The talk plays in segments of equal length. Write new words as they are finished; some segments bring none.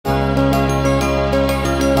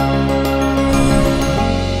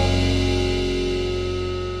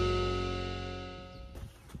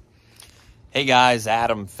Hey guys,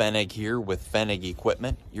 Adam Fenig here with Fenig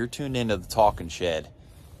Equipment. You're tuned into the Talking Shed.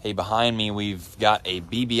 Hey, behind me we've got a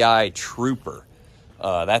BBI Trooper.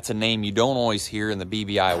 That's a name you don't always hear in the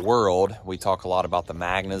BBI world. We talk a lot about the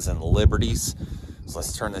Magnas and the Liberties. So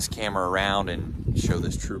let's turn this camera around and show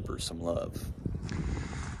this Trooper some love.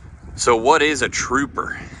 So what is a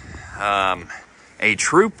Trooper? A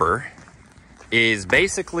Trooper is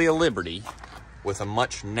basically a Liberty with a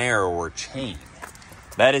much narrower chain.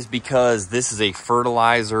 That is because this is a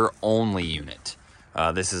fertilizer only unit.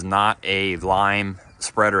 This is not a lime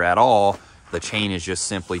spreader at all. The chain is just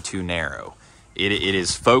simply too narrow. It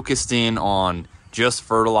is focused in on just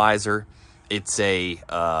fertilizer. It's a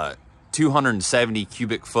 270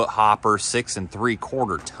 cubic foot hopper, 6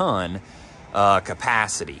 3/4 ton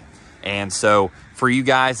capacity. And so for you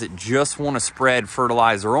guys that just want to spread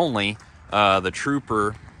fertilizer only, the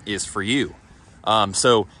Trooper is for you.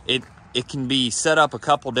 So it can be set up a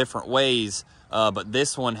couple different ways, but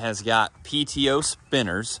this one has got PTO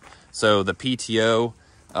spinners. So the PTO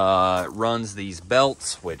runs these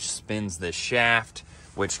belts, which spins this shaft,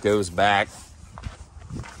 which goes back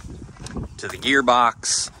to the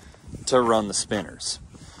gearbox to run the spinners.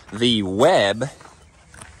 The web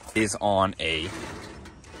is on a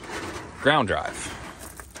ground drive.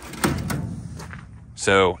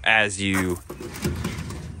 So as you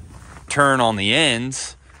turn on the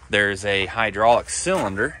ends, there's a hydraulic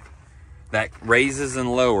cylinder that raises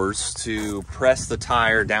and lowers to press the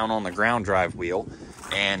tire down on the ground drive wheel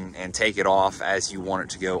and take it off as you want it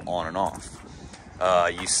to go on and off.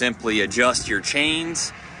 You simply adjust your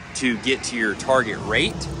chains to get to your target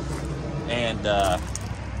rate, and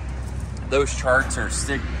those charts are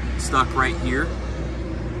stuck right here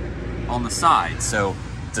on the side. So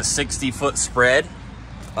it's a 60-foot spread.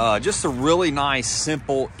 Just a really nice,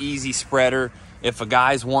 simple, easy spreader. If a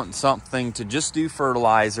guy's wanting something to just do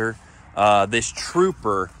fertilizer, this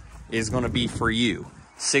Trooper is going to be for you.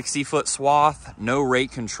 60-foot swath, no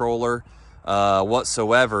rate controller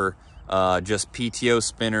whatsoever, just PTO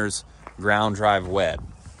spinners, ground drive web.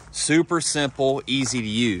 Super simple, easy to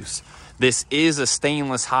use. This is a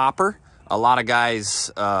stainless hopper. A lot of guys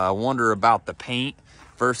wonder about the paint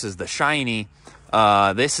versus the shiny.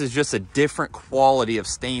 This is just a different quality of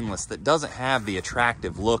stainless that doesn't have the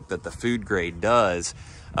attractive look that the food grade does,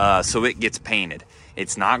 so it gets painted.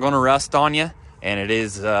 It's not going to rust on you, and it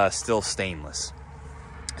is still stainless.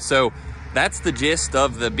 So that's the gist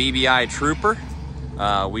of the BBI Trooper.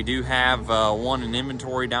 We do have one in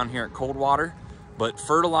inventory down here at Coldwater, but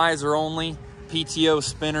fertilizer only, PTO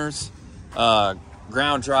spinners,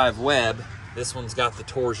 ground drive web. This one's got the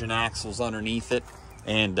torsion axles underneath it,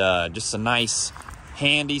 and just a nice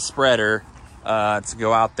handy spreader to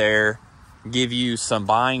go out there, give you some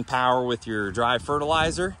buying power with your dry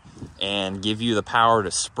fertilizer, and give you the power to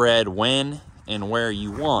spread when and where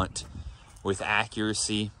you want with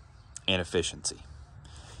accuracy and efficiency.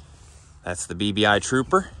 That's the BBI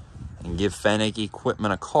Trooper, and give Fenig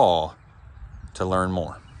Equipment a call to learn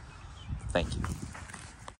more. Thank you.